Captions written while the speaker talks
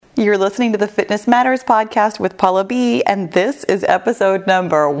You're listening to the Fitness Matters podcast with Paula B, and this is episode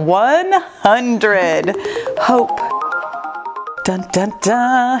number 100. Hope. Dun, dun,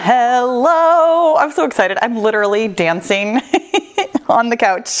 dun. Hello. I'm so excited. I'm literally dancing on the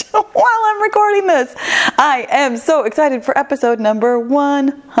couch while I'm recording this. I am so excited for episode number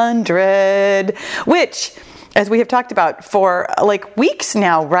 100, which, as we have talked about for like weeks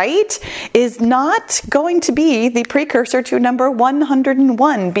now, right, is not going to be the precursor to number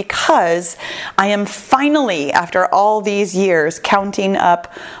 101, because I am finally, after all these years, counting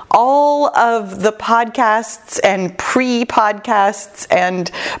up all of the podcasts and pre-podcasts and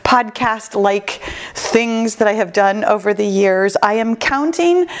podcast-like things that I have done over the years. I am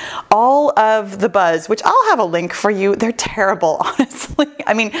counting all of the buzz, which I'll have a link for you. They're terrible, honestly.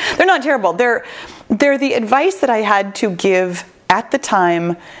 I mean, they're not terrible. They're the advice that I had to give at the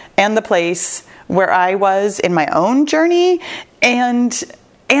time and the place where I was in my own journey, and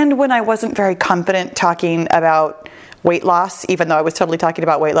when I wasn't very confident talking about weight loss, even though I was totally talking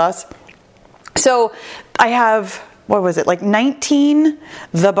about weight loss. So I have, 19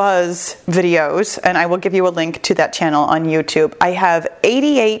 The Buzz videos, and I will give you a link to that channel on YouTube. I have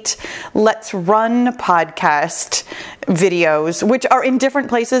 88 Let's Run podcast videos, which are in different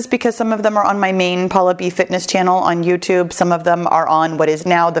places because some of them are on my main Paula B Fitness channel on YouTube. Some of them are on what is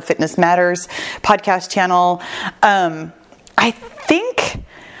now the Fitness Matters podcast channel. I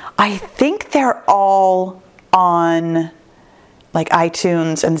think they're all on like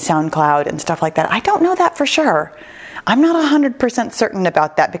iTunes and SoundCloud and stuff like that. I don't know that for sure. I'm not 100% certain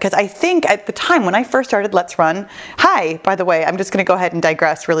about that, because I think at the time when I first started Let's Run, hi, by the way, I'm just going to go ahead and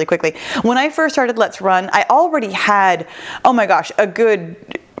digress really quickly. When I first started Let's Run, I already had, oh my gosh, a good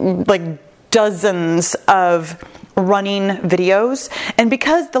dozens of running videos. And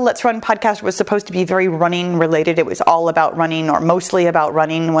because the Let's Run podcast was supposed to be very running related, it was all about running, or mostly about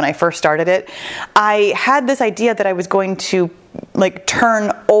running when I first started it, I had this idea that I was going to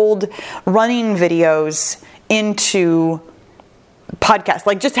turn old running videos into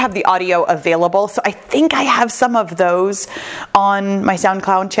podcasts, just have the audio available. So I think I have some of those on my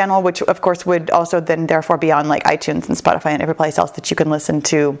SoundCloud channel, which of course would also then therefore be on iTunes and Spotify and every place else that you can listen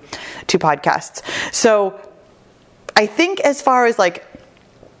to podcasts. So I think as far as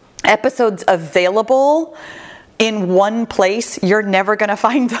episodes available in one place, you're never going to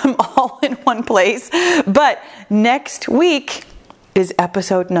find them all in one place. But next week is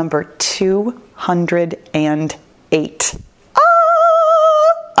episode number 208.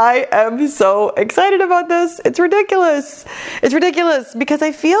 I am so excited about this. It's ridiculous. It's ridiculous because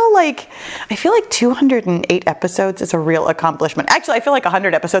I feel like 208 episodes is a real accomplishment. Actually, I feel like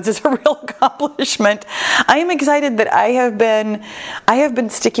 100 episodes is a real accomplishment. I am excited that I have been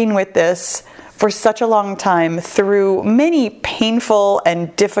sticking with this for such a long time through many painful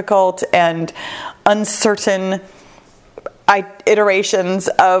and difficult and uncertain iterations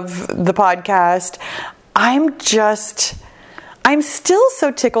of the podcast. I'm still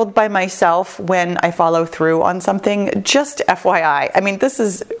so tickled by myself when I follow through on something, just FYI. I mean, this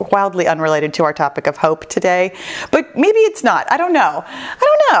is wildly unrelated to our topic of hope today, but maybe it's not. I don't know.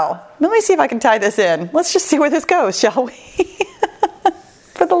 Let me see if I can tie this in. Let's just see where this goes, shall we?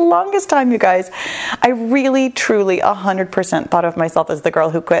 For the longest time, you guys, I really, truly, 100% thought of myself as the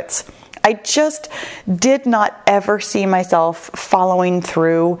girl who quits. I just did not ever see myself following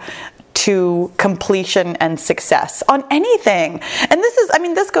through to completion and success on anything. And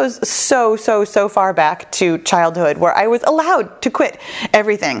this goes so far back to childhood, where I was allowed to quit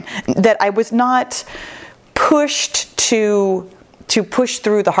everything, that I was not pushed to push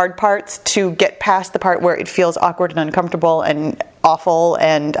through the hard parts, to get past the part where it feels awkward and uncomfortable and awful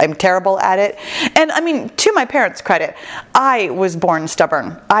and I'm terrible at it. And to my parents' credit, I was born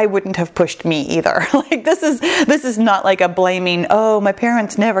stubborn. I wouldn't have pushed me either. This is not a blaming, oh, my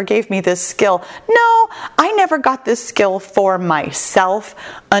parents never gave me this skill. No, I never got this skill for myself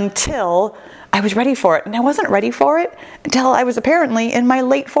until I was ready for it. And I wasn't ready for it until I was apparently in my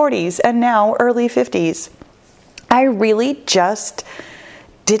late 40s and now early 50s. I really just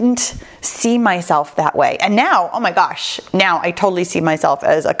didn't see myself that way. And now, oh my gosh, now I totally see myself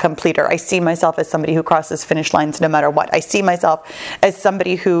as a completer. I see myself as somebody who crosses finish lines no matter what. I see myself as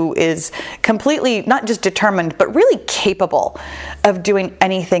somebody who is completely not just determined, but really capable of doing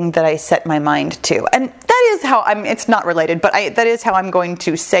anything that I set my mind to. And that is how it's not related, but that is how I'm going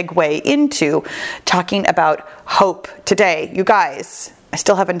to segue into talking about hope today. You guys, I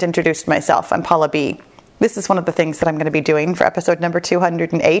still haven't introduced myself. I'm Paula B. This is one of the things that I'm going to be doing for episode number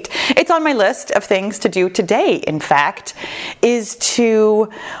 208. It's on my list of things to do today, in fact, is to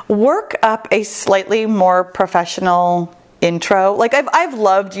work up a slightly more professional intro. Like I've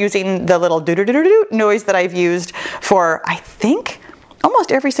loved using the little doo-doo-doo-doo noise that I've used for, I think,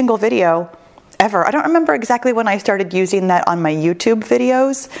 almost every single video ever. I don't remember exactly when I started using that on my YouTube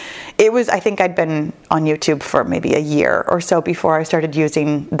videos. I think I'd been on YouTube for maybe a year or so before I started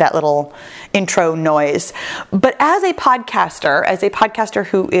using that little intro noise. But as a podcaster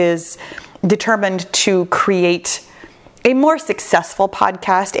who is determined to create a more successful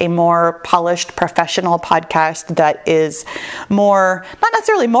podcast, a more polished professional podcast that is not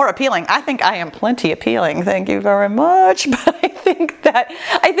necessarily more appealing. I think I am plenty appealing. Thank you very much. But I think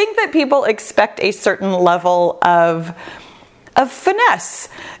that people expect a certain level of finesse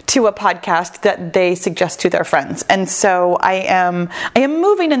to a podcast that they suggest to their friends. And so I am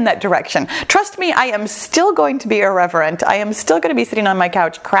moving in that direction. Trust me, I am still going to be irreverent. I am still going to be sitting on my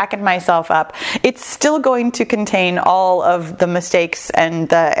couch cracking myself up. It's still going to contain all of the mistakes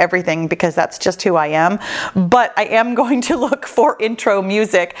and everything, because that's just who I am. But I am going to look for intro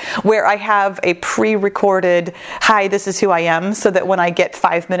music where I have a pre-recorded, hi, this is who I am, so that when I get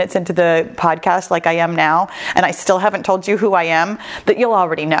 5 minutes into the podcast like I am now, and I still haven't told you who I am, that you'll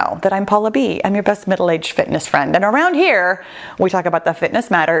already know that I'm Paula B. I'm your best middle-aged fitness friend. And around here, we talk about the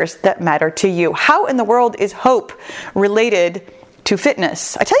fitness matters that matter to you. How in the world is hope related to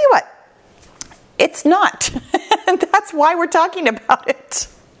fitness? I tell you what, it's not. And that's why we're talking about it.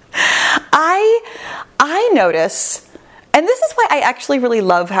 I notice, and this is why I actually really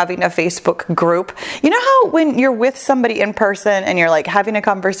love having a Facebook group. You know how when you're with somebody in person and you're like having a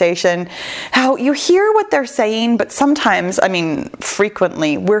conversation, how you hear what they're saying, but sometimes,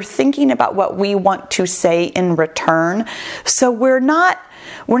 frequently, we're thinking about what we want to say in return. So we're not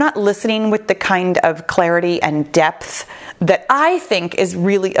listening with the kind of clarity and depth that I think is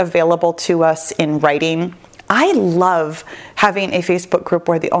really available to us in writing. I love having a Facebook group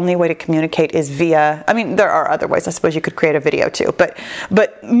where the only way to communicate is via, there are other ways. I suppose you could create a video too,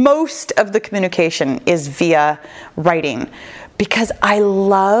 but most of the communication is via writing, because I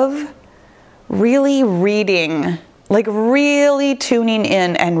love really reading, like really tuning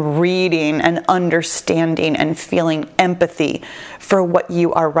in and reading and understanding and feeling empathy for what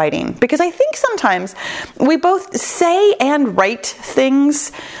you are writing. Because I think sometimes we both say and write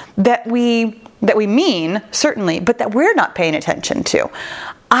things that we mean, certainly, but that we're not paying attention to.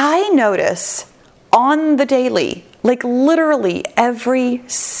 I notice on the daily, like literally every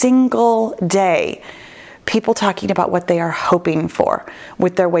single day, people talking about what they are hoping for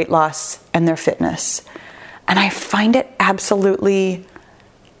with their weight loss and their fitness. And I find it absolutely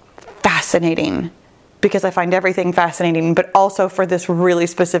fascinating, because I find everything fascinating, but also for this really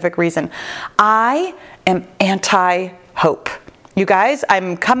specific reason. I am anti-hope. You guys,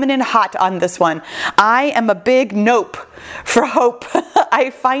 I'm coming in hot on this one. I am a big nope for hope. I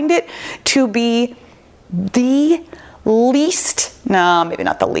find it to be the least, no, maybe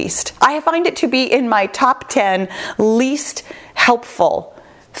not the least. I find it to be in my top 10 least helpful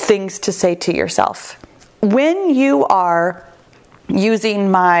things to say to yourself. When you are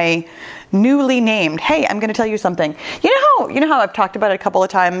using my newly named, hey, I'm going to tell you something. You know how I've talked about it a couple of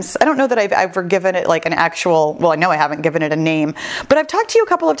times. I don't know that I've ever given it like an actual, well, I know I haven't given it a name, but I've talked to you a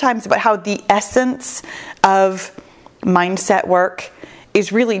couple of times about how the essence of mindset work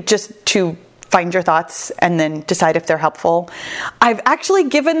is really just to find your thoughts and then decide if they're helpful. I've actually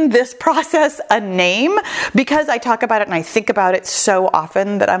given this process a name because I talk about it and I think about it so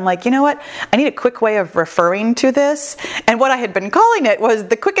often that I'm like, you know what? I need a quick way of referring to this. And what I had been calling it was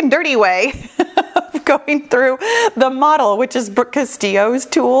the quick and dirty way of going through the model, which is Brooke Castillo's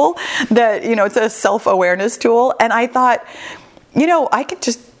tool that, it's a self-awareness tool. And I thought,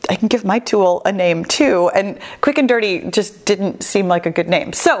 I can give my tool a name too. And quick and dirty just didn't seem like a good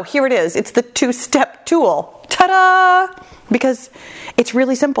name. So here it is. It's the 2-step tool. Ta-da! Because it's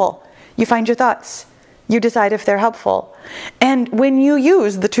really simple. You find your thoughts. You decide if they're helpful. And when you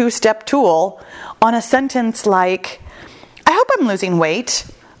use the 2-step tool on a sentence like, I hope I'm losing weight,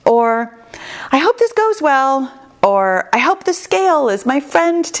 or I hope this goes well, or I hope the scale is my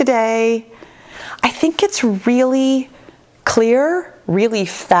friend today, I think it's really clear, really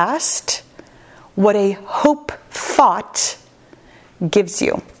fast, what a hope thought gives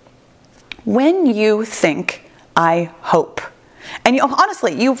you. When you think, I hope, and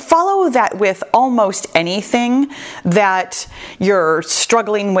honestly, you follow that with almost anything that you're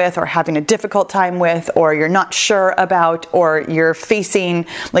struggling with or having a difficult time with, or you're not sure about, or you're facing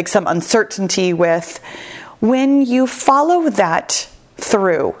like some uncertainty with. When you follow that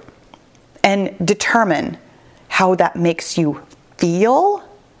through and determine how that makes you feel,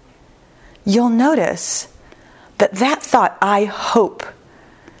 you'll notice that that thought, I hope,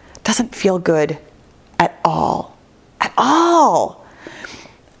 doesn't feel good at all. At at all.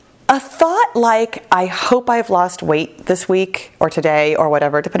 A thought like, I hope I've lost weight this week or today or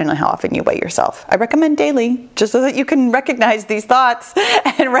whatever, depending on how often you weigh yourself. I recommend daily, just so that you can recognize these thoughts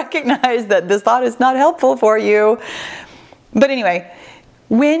and recognize that this thought is not helpful for you. But anyway,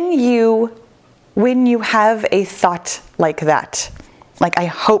 when you have a thought like that, like I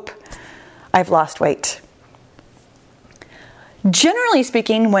hope I've lost weight. Generally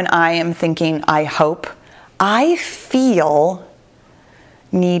speaking, when I am thinking I hope, I feel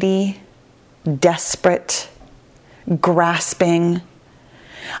needy, desperate, grasping.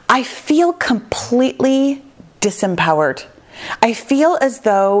 I feel completely disempowered. I feel as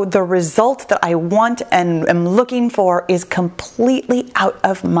though the result that I want and am looking for is completely out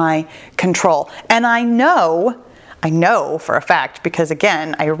of my control. And I know for a fact, because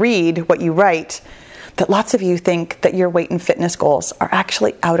again, I read what you write, that lots of you think that your weight and fitness goals are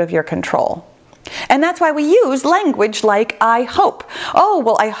actually out of your control. And that's why we use language like I hope. Oh,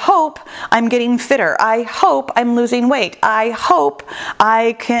 well, I hope I'm getting fitter. I hope I'm losing weight. I hope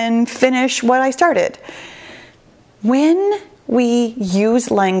I can finish what I started. When we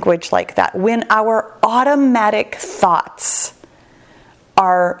use language like that, when our automatic thoughts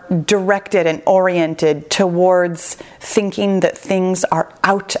are directed and oriented towards thinking that things are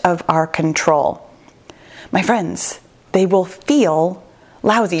out of our control, my friends, they will feel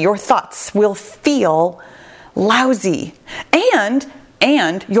lousy. Your thoughts will feel lousy.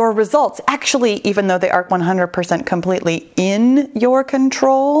 And your results, actually, even though they aren't 100% completely in your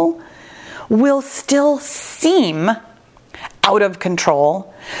control, will still seem out of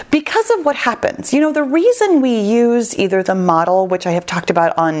control because of what happens. You know, the reason we use either the model, which I have talked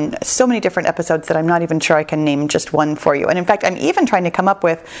about on so many different episodes that I'm not even sure I can name just one for you. And in fact, I'm even trying to come up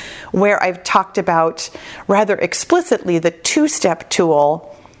with where I've talked about rather explicitly the two-step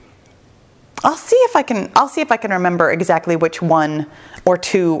tool. I'll see if I can remember exactly which one or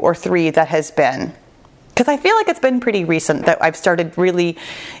two or three that has been. Because I feel like it's been pretty recent that I've started really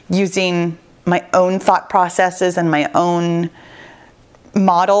using my own thought processes and my own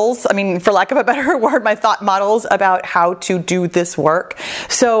models. I mean, for lack of a better word, my thought models about how to do this work.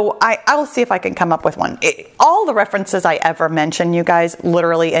 So I'll see if I can come up with one. All the references I ever mention, you guys,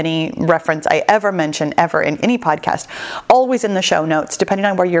 literally any reference I ever mention ever in any podcast, always in the show notes, depending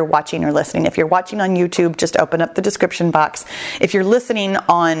on where you're watching or listening. If you're watching on YouTube, just open up the description box. If you're listening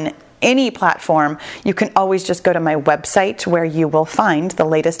on any platform, you can always just go to my website where you will find the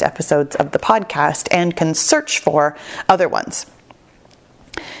latest episodes of the podcast and can search for other ones.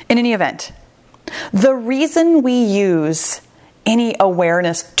 In any event, the reason we use any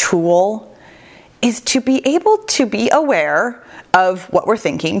awareness tool is to be able to be aware of what we're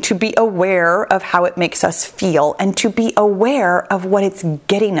thinking, to be aware of how it makes us feel, and to be aware of what it's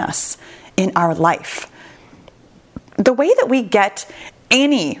getting us in our life. The way that we get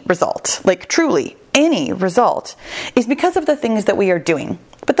any result, like truly any result, is because of the things that we are doing.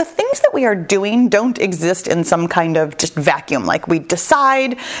 But the things that we are doing don't exist in some kind of just vacuum, like we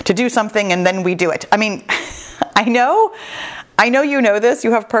decide to do something and then we do it. I mean, I know you know this,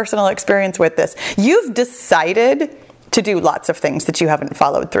 you have personal experience with this. You've decided to do lots of things that you haven't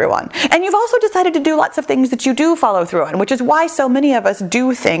followed through on. And you've also decided to do lots of things that you do follow through on, which is why so many of us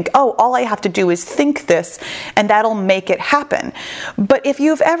do think, oh, all I have to do is think this and that'll make it happen. But if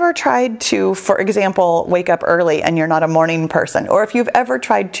you've ever tried to, for example, wake up early and you're not a morning person, or if you've ever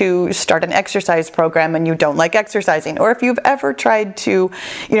tried to start an exercise program and you don't like exercising, or if you've ever tried to,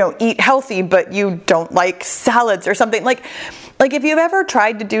 eat healthy but you don't like salads or something, like if you've ever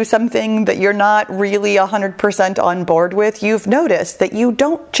tried to do something that you're not really 100% on board with, you've noticed that you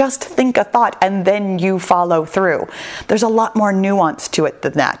don't just think a thought and then you follow through. There's a lot more nuance to it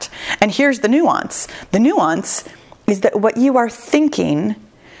than that. And here's the nuance. The nuance is that what you are thinking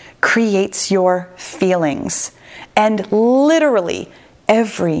creates your feelings. And literally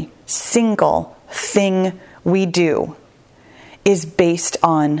every single thing we do is based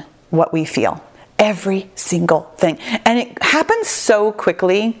on what we feel. Every single thing. And it happens so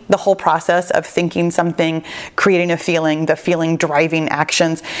quickly, the whole process of thinking something, creating a feeling, the feeling driving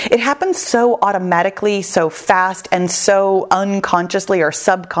actions. It happens so automatically, so fast, and so unconsciously or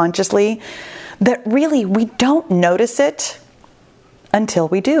subconsciously that really we don't notice it until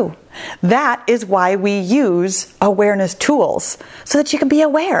we do. That is why we use awareness tools, so that you can be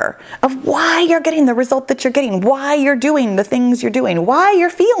aware of why you're getting the result that you're getting, why you're doing the things you're doing, why you're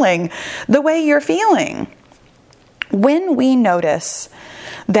feeling the way you're feeling. When we notice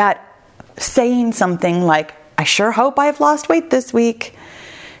that saying something like, I sure hope I've lost weight this week,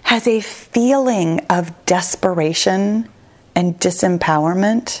 has a feeling of desperation and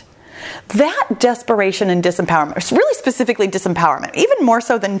disempowerment, that desperation and disempowerment, really specifically disempowerment, even more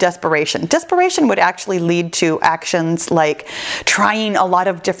so than desperation. Desperation would actually lead to actions like trying a lot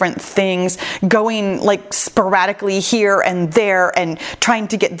of different things, going like sporadically here and there and trying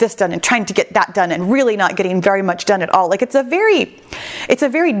to get this done and trying to get that done and really not getting very much done at all. Like it's a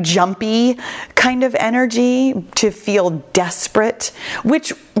very jumpy kind of energy to feel desperate,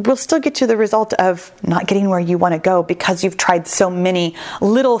 which will still get to the result of not getting where you want to go because you've tried so many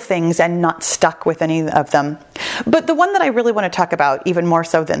little things and not stuck with any of them. But the one that I really want to talk about, even more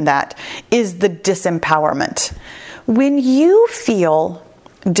so than that, is the disempowerment. When you feel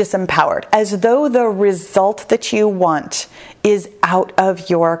disempowered, as though the result that you want is out of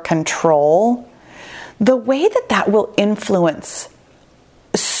your control, the way that that will influence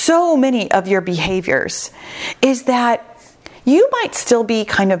so many of your behaviors is that you might still be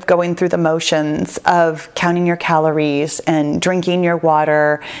kind of going through the motions of counting your calories and drinking your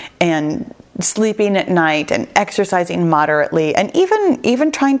water and sleeping at night and exercising moderately and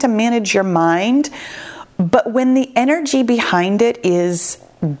even trying to manage your mind. But when the energy behind it is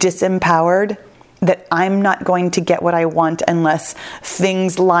disempowered, that I'm not going to get what I want unless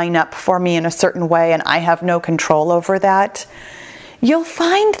things line up for me in a certain way and I have no control over that, you'll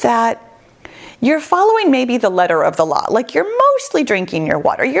find that you're following maybe the letter of the law. Like you're mostly drinking your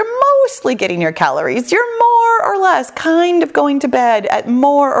water. You're mostly getting your calories. You're more or less kind of going to bed at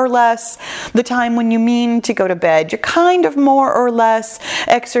more or less the time when you mean to go to bed. You're kind of more or less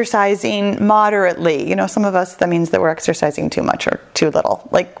exercising moderately. You know, some of us, that means that we're exercising too much or too little.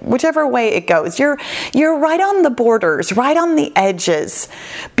 Like whichever way it goes, you're right on the borders, right on the edges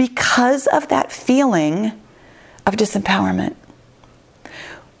because of that feeling of disempowerment.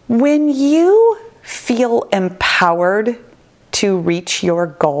 When you feel empowered to reach your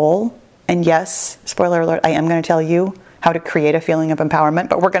goal, and yes, spoiler alert, I am going to tell you how to create a feeling of empowerment,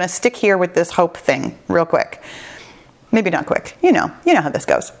 but we're going to stick here with this hope thing real quick. Maybe not quick. You know how this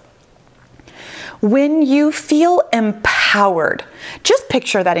goes. When you feel empowered, just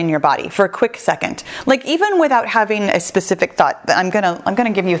picture that in your body for a quick second. Like even without having a specific thought, I'm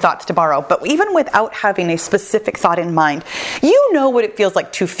gonna give you thoughts to borrow, but even without having a specific thought in mind, you know what it feels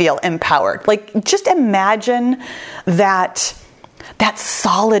like to feel empowered. Like just imagine that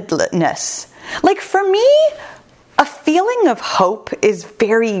solidness. Like for me, a feeling of hope is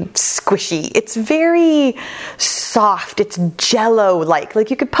very squishy. It's very soft. It's jello-like. Like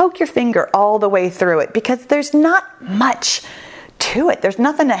you could poke your finger all the way through it because there's not much to it. There's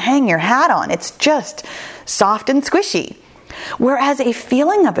nothing to hang your hat on. It's just soft and squishy. Whereas a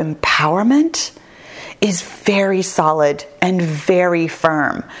feeling of empowerment is very solid and very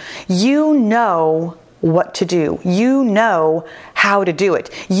firm. You know what to do. You know how to do it.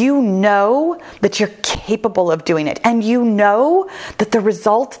 You know that you're capable of doing it. And you know that the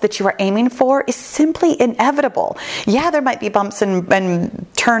result that you are aiming for is simply inevitable. Yeah, there might be bumps and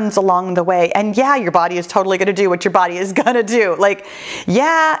turns along the way. And yeah, your body is totally going to do what your body is going to do. Like,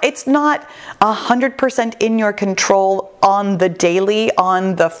 yeah, it's not 100% in your control on the daily,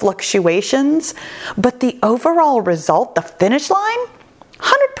 on the fluctuations, but the overall result, the finish line,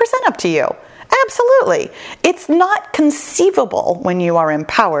 100% up to you. Absolutely. It's not conceivable when you are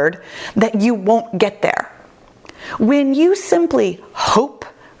empowered that you won't get there. When you simply hope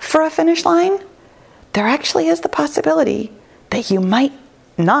for a finish line, there actually is the possibility that you might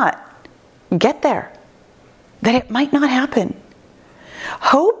not get there, that it might not happen.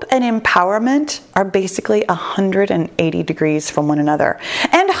 Hope and empowerment are basically 180 degrees from one another.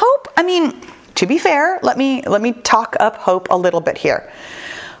 And hope, to be fair, let me talk up hope a little bit here.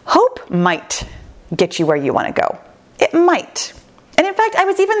 Hope might get you where you want to go. It might. And in fact, I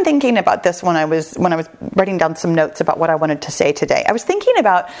was even thinking about this when I was writing down some notes about what I wanted to say today. I was thinking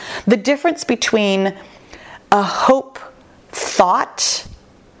about the difference between a hope thought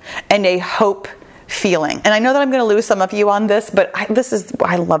and a hope feeling. And I know that I'm going to lose some of you on this, but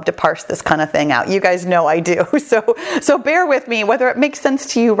I love to parse this kind of thing out. You guys know I do. So bear with me, whether it makes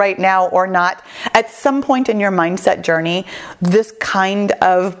sense to you right now or not. At some point in your mindset journey, this kind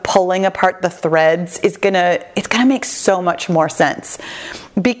of pulling apart the threads it's gonna make so much more sense.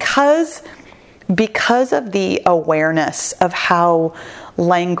 Because of the awareness of how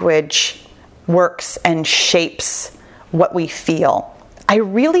language works and shapes what we feel, I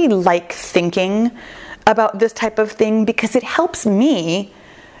really like thinking about this type of thing because it helps me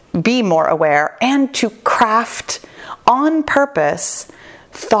be more aware and to craft on purpose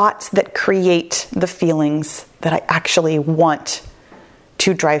thoughts that create the feelings that I actually want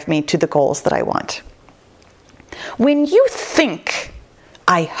to drive me to the goals that I want. When you think,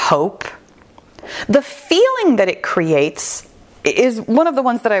 I hope, the feeling that it creates is one of the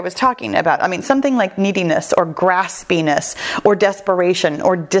ones that I was talking about. I mean, something like neediness or graspiness or desperation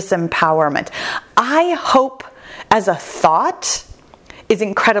or disempowerment. I hope as a thought is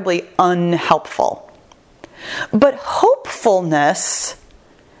incredibly unhelpful. But hopefulness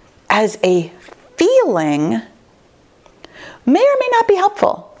as a feeling may or may not be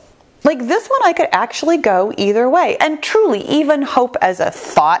helpful. Like this one, I could actually go either way. And truly, even hope as a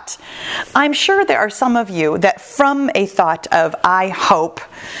thought, I'm sure there are some of you that from a thought of I hope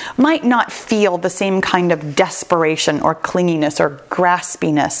might not feel the same kind of desperation or clinginess or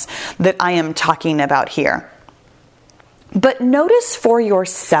graspiness that I am talking about here. But notice for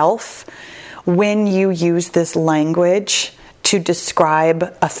yourself when you use this language to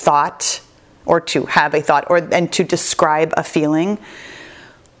describe a thought or to have a thought and to describe a feeling,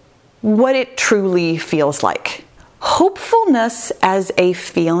 what it truly feels like. Hopefulness as a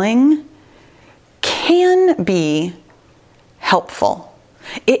feeling can be helpful.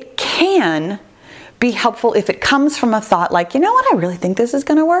 It can be helpful if it comes from a thought like, you know what, I really think this is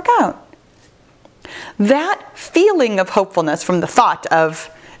going to work out. That feeling of hopefulness from the thought of,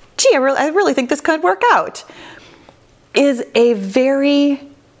 gee, I really think this could work out, is a very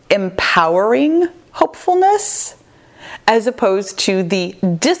empowering hopefulness, as opposed to the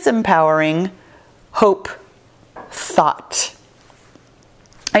disempowering hope thought.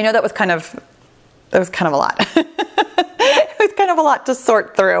 I know that was kind of a lot. It was kind of a lot to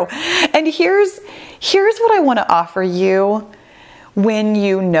sort through. And here's what I want to offer you when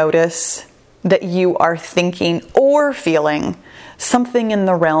you notice that you are thinking or feeling something in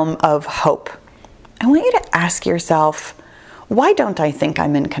the realm of hope. I want you to ask yourself, why don't I think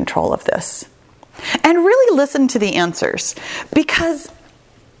I'm in control of this? And really listen to the answers, because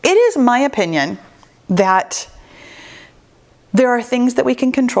it is my opinion that there are things that we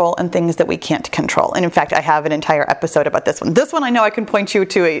can control and things that we can't control. And in fact, I have an entire episode about this one. This one I know I can point you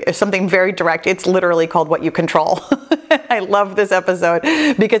to something very direct. It's literally called What You Control. I love this episode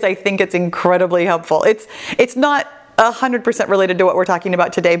because I think it's incredibly helpful. It's not 100% related to what we're talking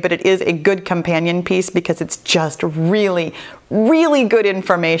about today, but it is a good companion piece because it's just really, really good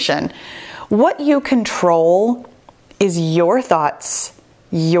information. What you control is your thoughts,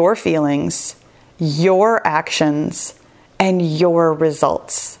 your feelings, your actions, and your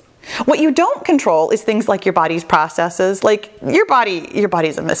results. What you don't control is things like your body's processes. Like your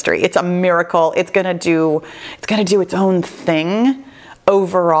body's a mystery. It's a miracle. It's gonna do its own thing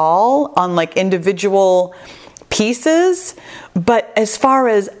overall on like individual pieces. But as far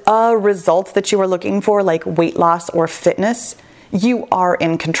as a result that you are looking for, like weight loss or fitness, you are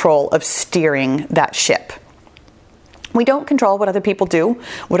in control of steering that ship. We don't control what other people do,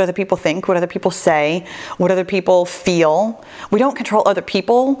 what other people think, what other people say, what other people feel. We don't control other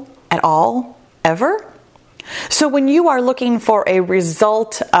people at all, ever. So when you are looking for a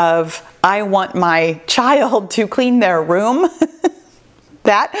result of, I want my child to clean their room,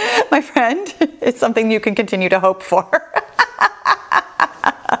 that, my friend, is something you can continue to hope for.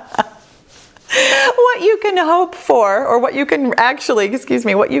 What you can hope for, or what you can actually,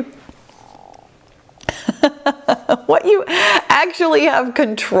 what you actually have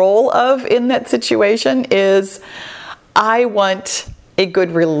control of in that situation is, I want a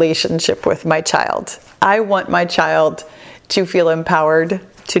good relationship with my child. I want my child to feel empowered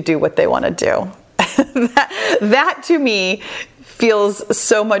to do what they want to do. That to me feels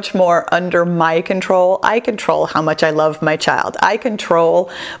so much more under my control. I control how much I love my child. I control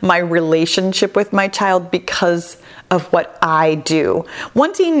my relationship with my child because of what I do.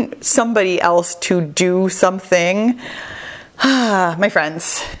 Wanting somebody else to do something, my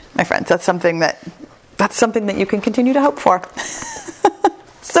friends, that's something that you can continue to hope for.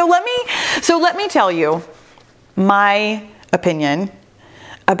 So let me tell you my opinion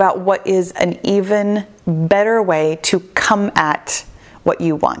about what is an even better way to come at what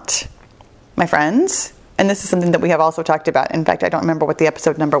you want. My friends, and this is something that we have also talked about. In fact, I don't remember what the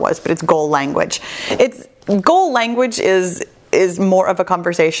episode number was, but it's goal language. Goal language is more of a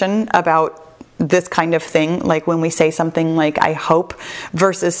conversation about this kind of thing, like when we say something like I hope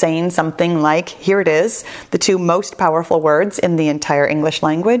versus saying something like, here it is, the two most powerful words in the entire English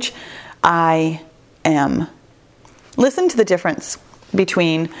language, I am. Listen to the difference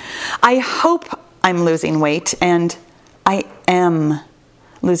between I hope I'm losing weight and I am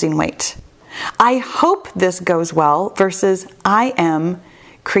losing weight. I hope this goes well versus I am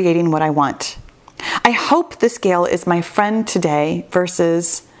creating what I want. I hope the scale is my friend today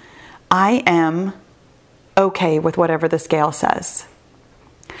versus I am okay with whatever the scale says.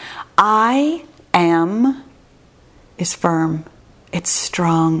 I am is firm. It's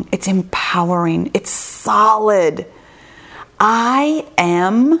strong. It's empowering. It's solid. I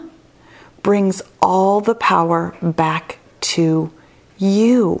am brings all the power back to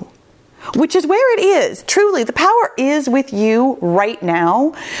you, which is where it is. Truly, the power is with you right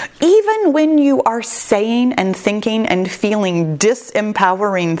now. Even when you are saying and thinking and feeling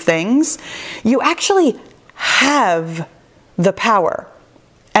disempowering things, you actually have the power.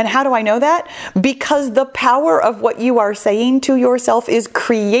 And how do I know that? Because the power of what you are saying to yourself is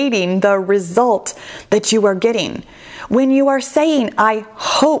creating the result that you are getting. When you are saying, I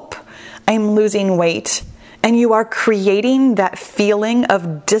hope I'm losing weight, and you are creating that feeling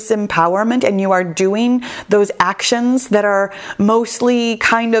of disempowerment, and you are doing those actions that are mostly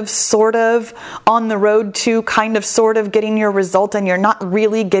kind of sort of on the road to kind of sort of getting your result, and you're not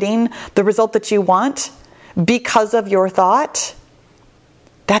really getting the result that you want because of your thought,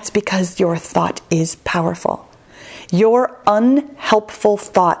 that's because your thought is powerful. Your unhelpful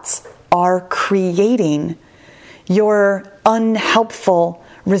thoughts are creating your unhelpful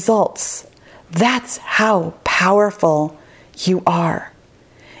results. That's how powerful you are.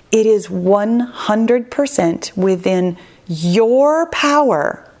 It is 100% within your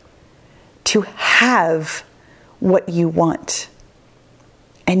power to have what you want.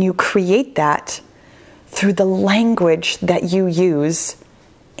 And you create that through the language that you use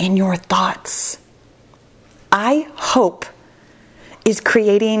in your thoughts. I hope is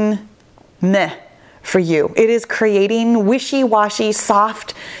creating meh for you. It is creating wishy-washy,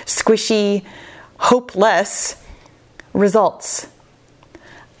 soft, squishy, hopeless results.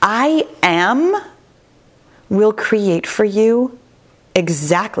 I am will create for you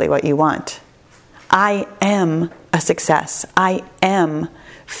exactly what you want. I am a success. I am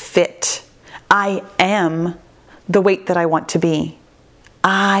fit. I am the weight that I want to be.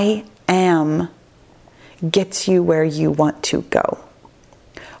 I am gets you where you want to go.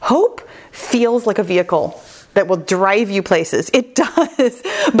 Hope feels like a vehicle that will drive you places. It does.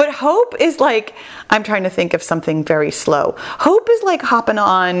 But hope is like, I'm trying to think of something very slow. Hope is like hopping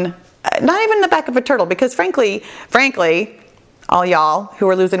on, not even the back of a turtle, because frankly, all y'all who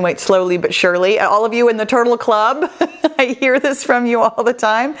are losing weight slowly but surely, all of you in the turtle club, I hear this from you all the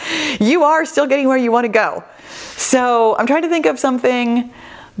time, you are still getting where you want to go. So I'm trying to think of something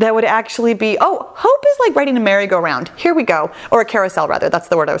that would actually be, hope is like riding a merry-go-round. Here we go. Or a carousel, rather. That's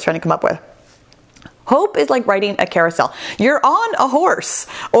the word I was trying to come up with. Hope is like riding a carousel. You're on a horse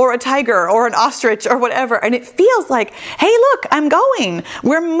or a tiger or an ostrich or whatever, and it feels like, hey, look, I'm going.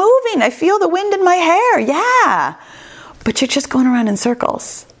 We're moving. I feel the wind in my hair. Yeah. But you're just going around in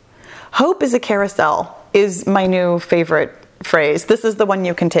circles. Hope is a carousel is my new favorite phrase. This is the one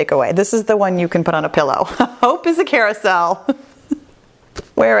you can take away. This is the one you can put on a pillow. Hope is a carousel.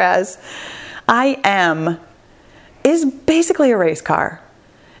 Whereas I am is basically a race car.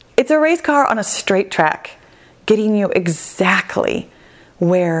 It's a race car on a straight track, getting you exactly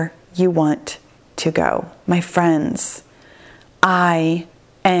where you want to go. My friends, I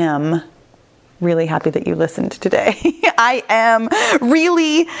am really happy that you listened today. I am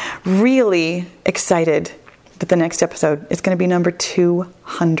really, really excited that the next episode is going to be number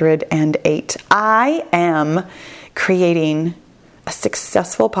 208. I am creating a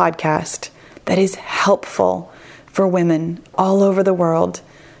successful podcast that is helpful for women all over the world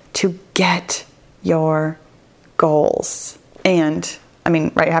to get your goals. And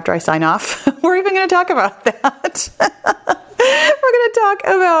right after I sign off, we're even going to talk about that. We're going to talk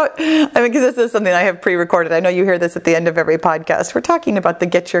about, because this is something I have pre-recorded. I know you hear this at the end of every podcast. We're talking about the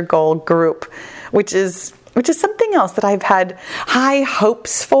Get Your Goal group, which is something else that I've had high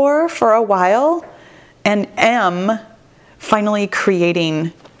hopes for a while, and am finally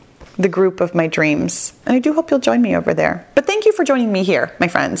creating the group of my dreams. And I do hope you'll join me over there. But thank you for joining me here, my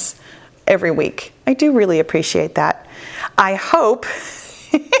friends, every week. I do really appreciate that. I hope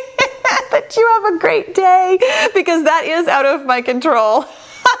that you have a great day, because that is out of my control.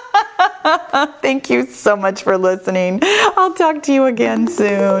 Thank you so much for listening. I'll talk to you again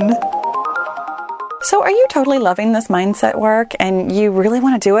soon. So are you totally loving this mindset work and you really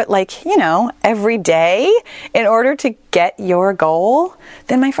want to do it every day in order to get your goal?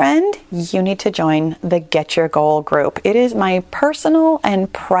 Then my friend, you need to join the Get Your Goal group. It is my personal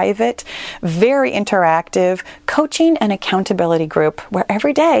and private, very interactive coaching and accountability group where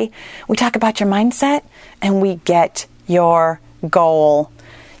every day we talk about your mindset and we get your goal.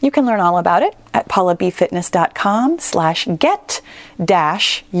 You can learn all about it at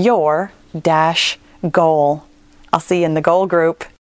paulabfitness.com/get-your-goal. I'll see you in the goal group.